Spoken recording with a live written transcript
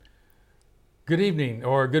Good evening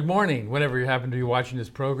or good morning, whenever you happen to be watching this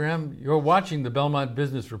program. You're watching the Belmont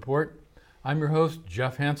Business Report. I'm your host,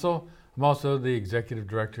 Jeff Hansel. I'm also the Executive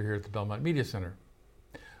Director here at the Belmont Media Center.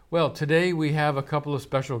 Well, today we have a couple of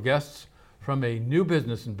special guests from a new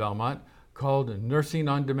business in Belmont called Nursing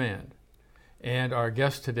on Demand. And our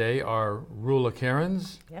guests today are Rula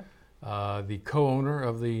Cairns, the co-owner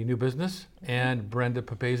of the new business, and Brenda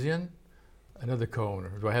Papazian, another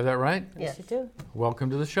co-owner. Do I have that right? Yes, you do. Welcome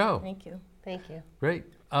to the show. Thank you. Thank you. Great.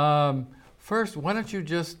 First, why don't you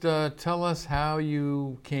just tell us how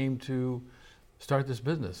you came to start this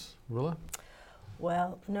business, Rula?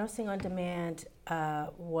 Well, Nursing on Demand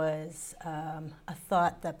was a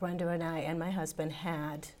thought that Brenda and I and my husband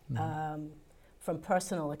had from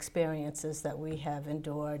personal experiences that we have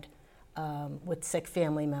endured with sick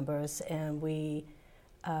family members, and we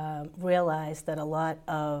realized that a lot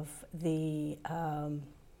of the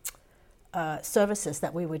services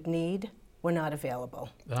that we would need were not available.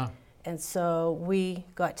 And so we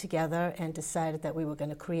got together and decided that we were going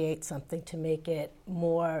to create something to make it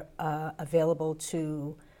more available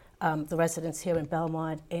to the residents here in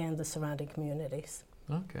Belmont and the surrounding communities.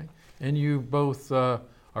 Okay. And you both are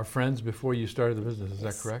friends before you started the business, is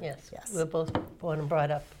that correct? Yes. Yes. We were both born and brought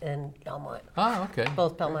up in Belmont. Ah, okay.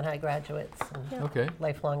 Both Belmont High graduates and Okay,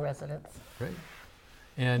 lifelong residents. great.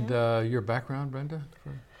 And your background, Brenda?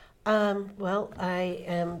 Well, I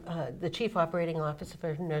am the Chief Operating Officer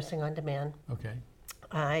for Nursing on Demand. Okay.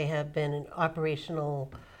 I have been an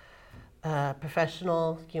operational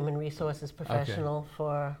professional, human resources professional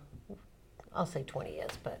for, I'll say 20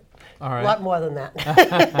 years, but All right. a lot more than that.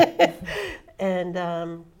 And,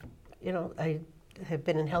 I have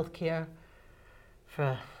been in healthcare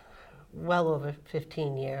for well over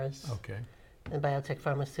 15 years. Okay. In the biotech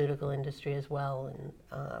pharmaceutical industry as well,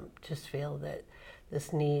 and just feel that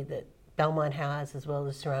this need that Belmont has, as well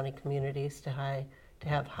as surrounding communities, to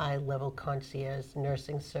have high-level concierge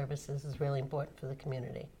nursing services is really important for the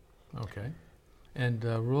community. Okay. And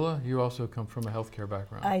Rula, you also come from a healthcare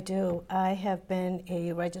background. I do. I have been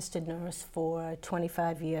a registered nurse for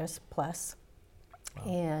 25 years plus,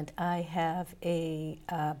 and I have a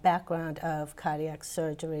background of cardiac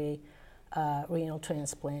surgery, renal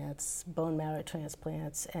transplants, bone marrow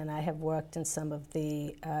transplants, and I have worked in some of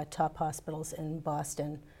the top hospitals in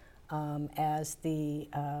Boston as the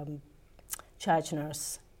charge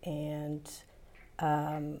nurse, and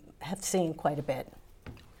have seen quite a bit.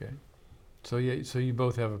 Okay. So you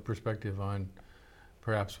both have a perspective on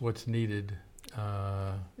perhaps what's needed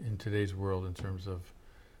in today's world in terms of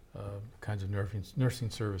kinds of nursing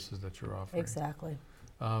services that you're offering. Exactly.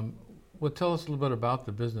 Well, tell us a little bit about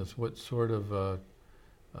the business. What sort of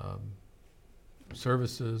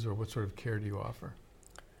services or what sort of care do you offer?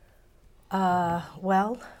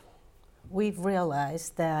 Well, we've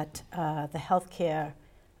realized that the healthcare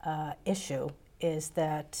issue is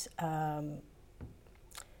that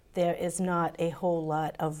there is not a whole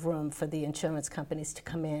lot of room for the insurance companies to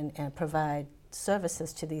come in and provide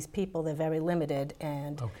services to these people. They're very limited,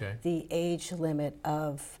 and the age limit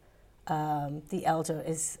of the elder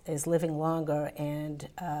is living longer, and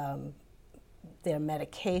their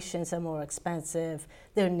medications are more expensive,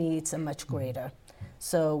 their needs are much greater.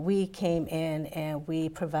 So we came in and we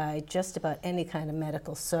provide just about any kind of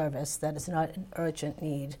medical service that is not an urgent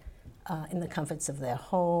need in the comforts of their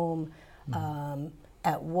home,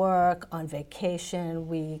 at work, on vacation.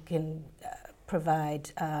 We can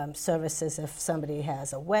provide services if somebody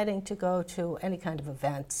has a wedding to go to, any kind of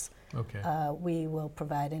events. Okay. We will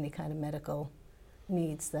provide any kind of medical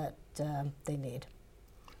needs that they need.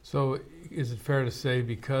 So is it fair to say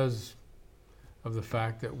because of the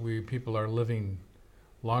fact that people are living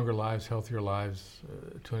longer lives, healthier lives,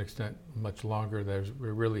 to an extent much longer, it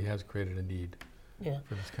really has created a need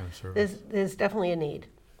for this kind of service? There's definitely a need.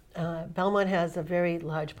 Belmont has a very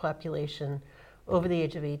large population over the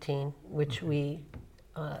age of 18, which we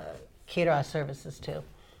cater our services to.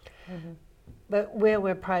 But where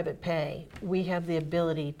we're private pay, we have the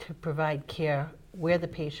ability to provide care where the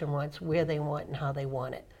patient wants, where they want, and how they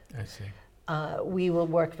want it. I see. We will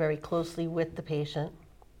work very closely with the patient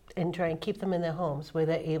and try and keep them in their homes where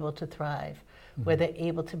they're able to thrive, where they're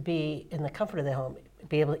able to be in the comfort of their home,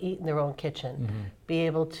 be able to eat in their own kitchen, be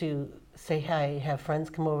able to say hi, have friends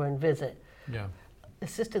come over and visit. Yeah.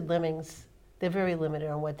 Assisted livings, they're very limited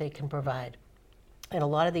on what they can provide. And a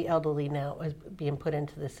lot of the elderly now is being put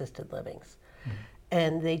into the assisted livings.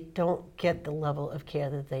 And they don't get the level of care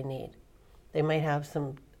that they need. They might have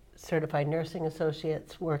some certified nursing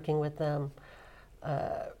associates working with them,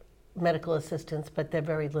 medical assistants, but they're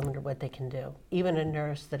very limited what they can do. Even a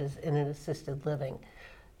nurse that is in an assisted living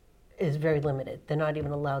is very limited. They're not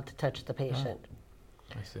even allowed to touch the patient.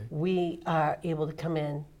 I see. We are able to come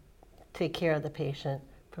in, take care of the patient,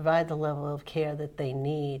 provide the level of care that they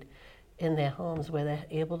need in their homes where they're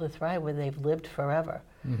able to thrive, where they've lived forever.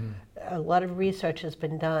 Mm-hmm. A lot of research has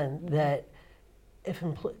been done that if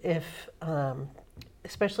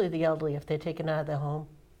especially the elderly, if they're taken out of their home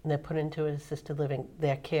and they're put into assisted living,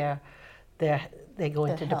 their care, they go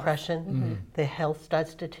into depression, Mm-hmm. their health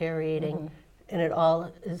starts deteriorating, and it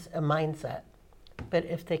all is a mindset. But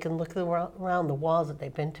if they can look around the walls that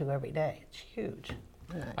they've been to every day, it's huge.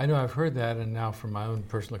 I know I've heard that, and now from my own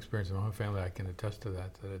personal experience in my own family, I can attest to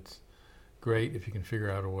that it's great if you can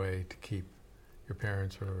figure out a way to keep your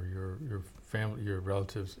parents or your family, your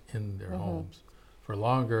relatives in their homes for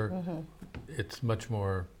longer. It's much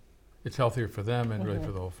more, it's healthier for them and really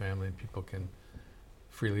for the whole family, and people can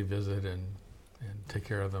freely visit and take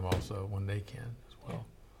care of them also when they can as well.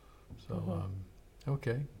 So,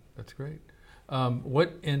 okay, that's great.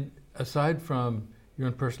 Aside from your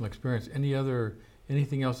own personal experience,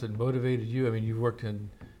 anything else that motivated you? I mean, you've worked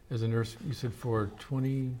as a nurse, you said, for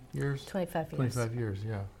 20 years? 25 years. 25 years,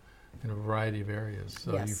 yeah, in a variety of areas.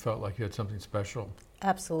 So Yes. you felt like you had something special.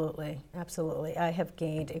 Absolutely, absolutely. I have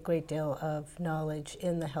gained a great deal of knowledge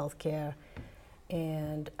in the healthcare,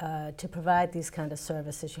 and to provide these kind of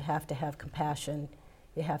services, you have to have compassion,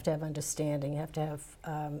 you have to have understanding, you have to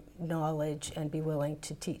have knowledge and be willing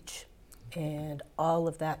to teach. And all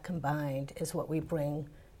of that combined is what we bring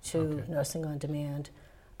to Nursing on Demand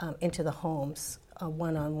into the homes,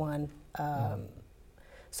 one-on-one.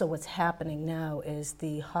 So what's happening now is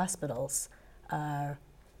the hospitals are,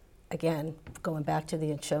 again, going back to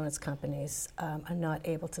the insurance companies, are not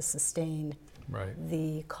able to sustain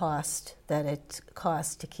the cost that it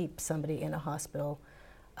costs to keep somebody in a hospital.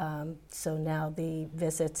 So now the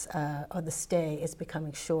visits or the stay is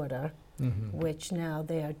becoming shorter, which now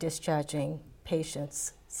they are discharging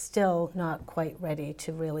patients still not quite ready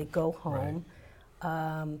to really go home.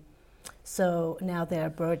 So now they're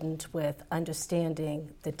burdened with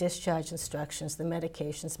understanding the discharge instructions, the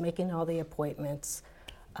medications, making all the appointments,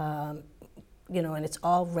 and it's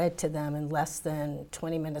all read to them in less than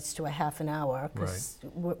 20 minutes to a half an hour, because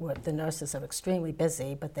the nurses are extremely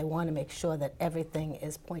busy, but they want to make sure that everything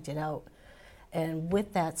is pointed out. And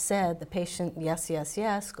with that said, the patient,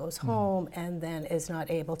 yes, goes home and then is not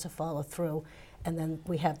able to follow through. And then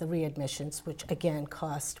we have the readmissions, which again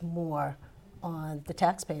cost more on the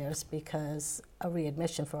taxpayers, because a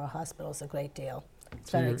readmission for a hospital is a great deal.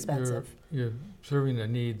 It's very expensive. You're serving a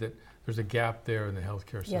need that there's a gap there in the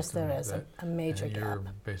healthcare system. Yes, there is a major and gap. You're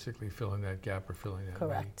basically filling that gap or filling that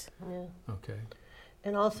Correct. Yeah. need. Okay.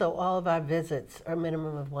 And also, all of our visits are a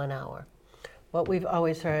minimum of 1 hour. What we've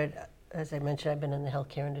always heard, as I mentioned, I've been in the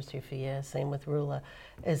healthcare industry for years, same with Rula,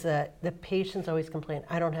 is that the patients always complain,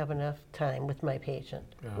 I don't have enough time with my patient,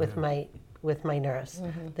 with my nurse.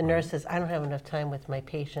 The nurse says, I don't have enough time with my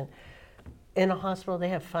patient. In a hospital, they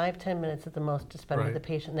have 5-10 minutes at the most to spend with the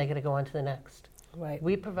patient, and they got to go on to the next. Right.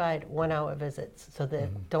 We provide 1 hour visits so they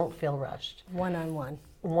don't feel rushed. One-on-one.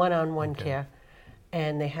 One-on-one care,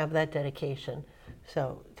 and they have that dedication.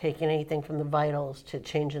 So taking anything from the vitals to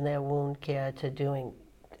changing their wound care to doing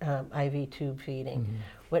IV tube feeding,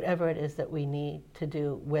 whatever it is that we need to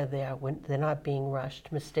do, when they're not being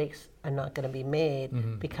rushed. Mistakes are not going to be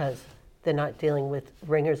made because they're not dealing with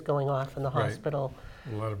ringers going off in the hospital.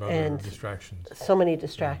 A lot of other distractions. So many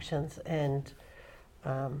distractions, and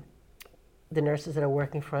the nurses that are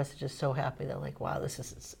working for us are just so happy. They're like, wow, this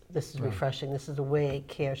is refreshing. This is the way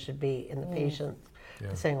care should be in the patients.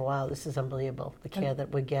 They're saying, wow, this is unbelievable. The care that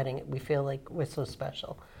we're getting, we feel like we're so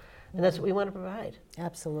special. And that's what we want to provide.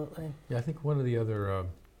 Absolutely. Yeah, I think one of the other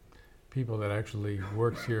people that actually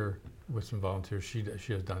works here with some volunteers, she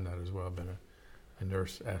has done that as well, been a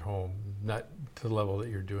nurse at home, not to the level that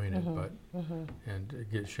you're doing it, but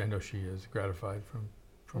I know she is gratified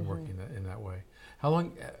from working in that way. How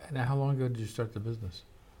long ago did you start the business?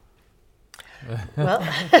 Well,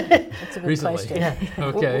 That's a good recently. question. yeah.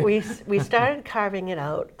 Okay. We started carving it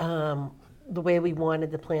out the way we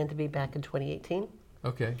wanted the plan to be back in 2018.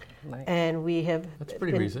 Okay. Right. And we have That's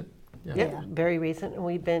pretty been, recent. Yeah. Yeah, very recent, and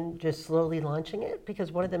we've been just slowly launching it,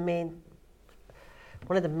 because one of the main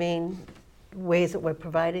ways that we're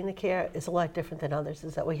providing the care is a lot different than others,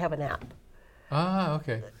 is that we have an app. Ah,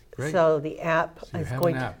 okay. Great. So the app So you is have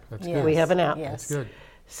going an app. That's Yes. good. We have an app. Yes. That's good.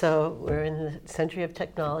 So we're in the century of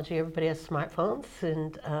technology. Everybody has smartphones,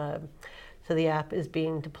 and so the app is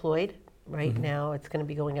being deployed right now. It's going to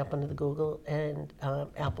be going up under the Google and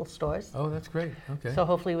Apple stores. Oh, that's great. Okay. So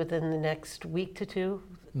hopefully within the next week to two,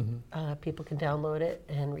 People can download it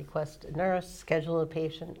and request a nurse, schedule a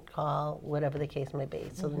patient, call, whatever the case may be.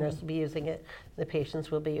 So the nurse will be using it, the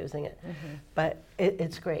patients will be using it. But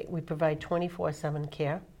it's great. We provide 24/7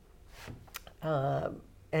 care.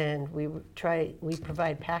 And we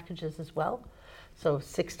provide packages as well. So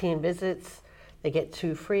 16 visits, they get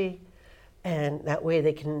 2 free, and that way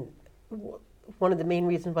they can, one of the main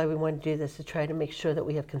reasons why we want to do this is try to make sure that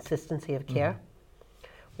we have consistency of care.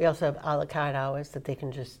 We also have a la carte hours that they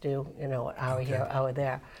can just do, hour here, hour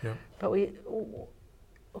there. Yep. But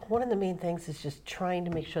one of the main things is just trying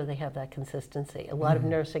to make sure they have that consistency. A lot of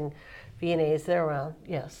nursing VNAs, they're around,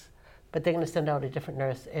 yes, but they're going to send out a different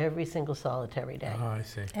nurse every single solitary day. Oh, I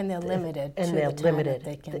see. And they're limited And to they're the time limited. that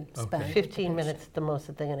they can spend. 15 minutes at the most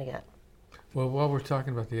that they're going to get. Well, while we're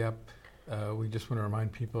talking about the app, we just want to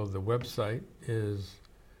remind people the website is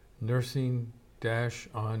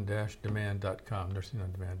nursing-on-demand.com,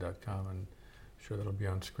 nursingondemand.com, and I'm sure that'll be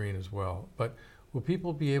on screen as well. But will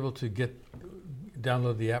people be able to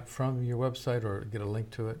download the app from your website or get a link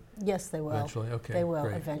to it? Yes, they will. Eventually? Okay, They will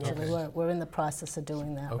great. eventually. Okay. We're in the process of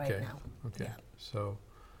doing that right now. Okay. Yeah. So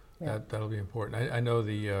Yeah. that'll be important. I know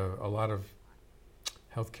a lot of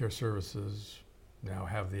healthcare services now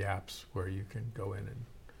have the apps where you can go in and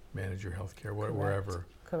manage your healthcare wherever.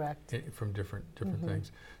 Correct. From different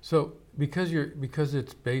things. So because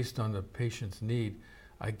it's based on the patient's need,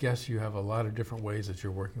 I guess you have a lot of different ways that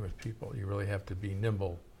you're working with people. You really have to be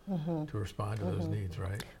nimble to respond to those needs,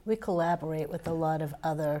 right? We collaborate with a lot of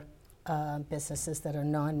other businesses that are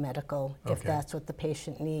non-medical, if Okay. that's what the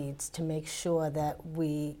patient needs, to make sure that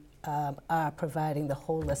we are providing the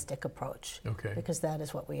holistic approach. Okay. Because that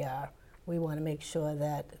is what we are. We want to make sure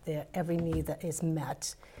that every need that is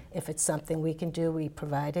met. If it's something we can do, we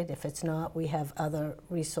provide it. If it's not, we have other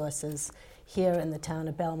resources here in the town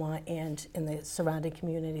of Belmont and in the surrounding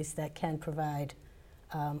communities that can provide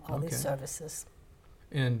all these services.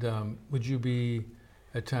 And would you be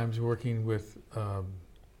at times working with,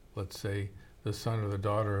 let's say, the son or the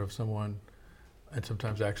daughter of someone, and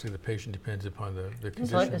sometimes actually the patient depends upon the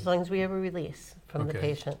condition? As long as we have a release from the Okay.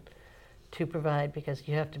 patient to provide, because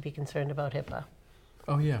you have to be concerned about HIPAA.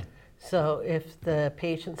 Oh, yeah. So if the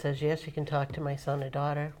patient says, yes, you can talk to my son or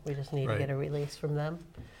daughter, we just need Right. to get a release from them.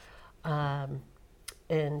 And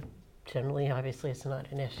generally, obviously, it's not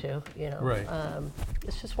an issue, Right.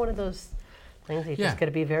 It's just one of those things you Yeah. just got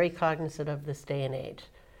to be very cognizant of this day and age.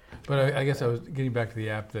 But I guess I was getting back to the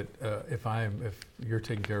app that if you're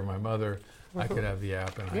taking care of my mother, I could have the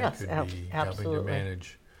app and Yes, I could be helping to absolutely.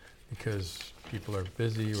 manage, because people are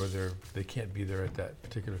busy or they can't be there at that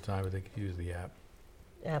particular time, but they could use the app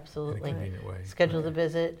in a Absolutely. convenient way. Schedule the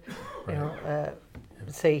visit, Right.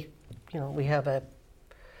 say, we have a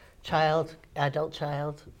adult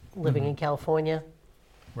child living in California.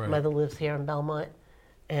 Right. Mother lives here in Belmont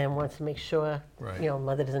and wants to make sure, Right.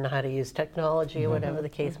 Mother doesn't know how to use technology or whatever the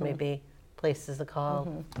case may be. Places a call,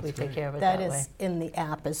 we That's take great. care of it That that way. is in the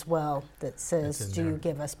app as well, that says, It's in do you there.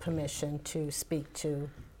 give us permission to speak to,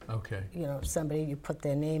 Okay. somebody, you put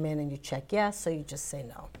their name in and you check yes, or you just say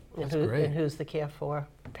no. That's great. And who's the care for?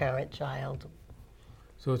 Parent, child.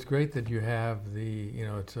 So it's great that you have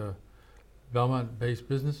it's a Belmont-based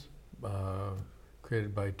business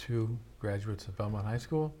created by 2 graduates of Belmont High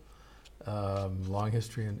School. Long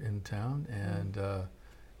history in town, and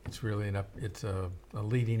it's really it's a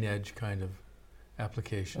leading edge kind of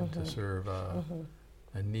application to serve a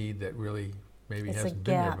need that really maybe It's a hasn't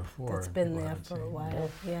been there gap before. that's been People there haven't for a seen. while,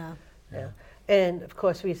 yeah. Yeah. And of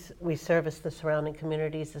course, we service the surrounding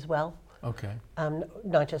communities as well, Okay.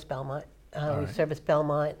 not just Belmont. All We right. service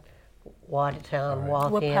Belmont, Watertown, All right.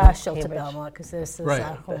 Waltham, We're partial to Cambridge. Belmont, because this is Right.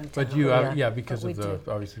 our hometown. But you, Yeah. because But of we the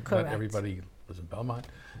do. obviously Correct. not everybody lives in Belmont.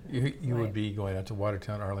 You would Right. be going out to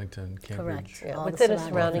Watertown, Arlington, Cambridge. Correct. Yeah, All the within the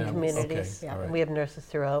surrounding surrounding communities. communities. Okay, all right. And we have nurses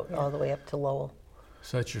throughout, Yeah. all the way up to Lowell.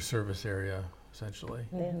 So that's your service area, essentially.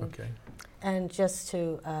 Mhm. Okay. And just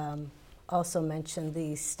to also mention,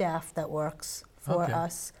 the staff that works for Okay.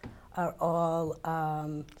 us are all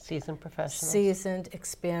Seasoned professionals. seasoned,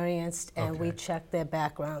 experienced, and we Okay. check their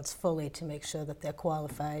backgrounds fully to make sure that they're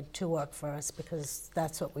qualified to work for us, because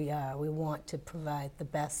that's what we are. We want to provide the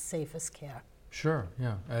best, safest care. Sure,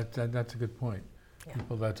 yeah, that's a good point. Yeah.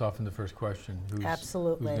 People, that's often the first question, who's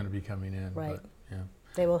Absolutely. going to be coming in. Right. But, yeah.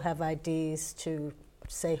 They will have IDs to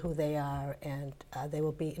say who they are, and they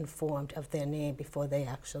will be informed of their name before they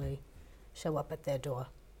actually show up at their door.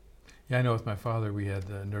 Yeah, I know with my father, we had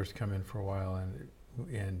the nurse come in for a while,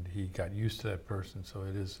 and he got used to that person, so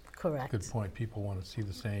it is a Correct. good point. People want to see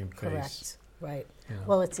the same face. Correct. Right. you know,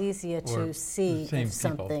 Well, it's easier or to see the same if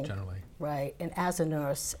people, something. generally. Right. And as a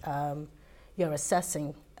nurse, you're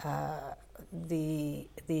assessing the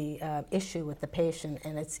issue with the patient,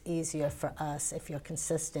 and it's easier for us if you're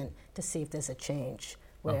consistent to see if there's a change.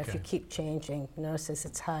 Where if you keep changing nurses,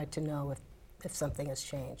 it's hard to know if something has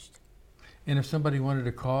changed. And if somebody wanted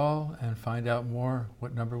to call and find out more,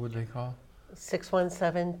 what number would they call?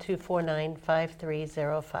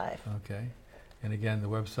 617-249-5305. Okay. And again, the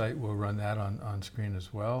website will run that on screen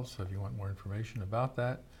as well, so if you want more information about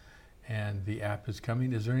that. And the app is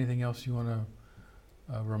coming. Is there anything else you want to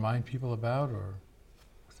remind people about, or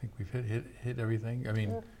I think we've hit everything? I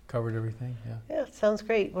mean, covered everything? Yeah. Yeah, sounds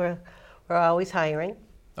great. We're always hiring.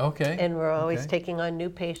 Okay. And we're always taking on new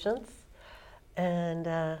patients.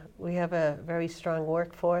 And we have a very strong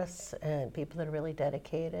workforce and people that are really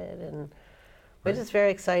dedicated. And we're just very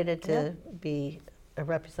excited to be a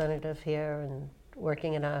representative here and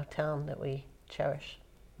working in our town that we cherish.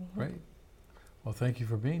 Great. Well, thank you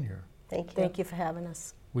for being here. Thank you. Thank you for having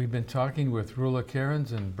us. We've been talking with Rula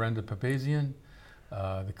Cairns and Brenda Papazian,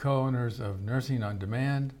 the co-owners of Nursing on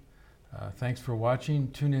Demand. Thanks for watching.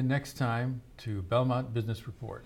 Tune in next time to Belmont Business Report.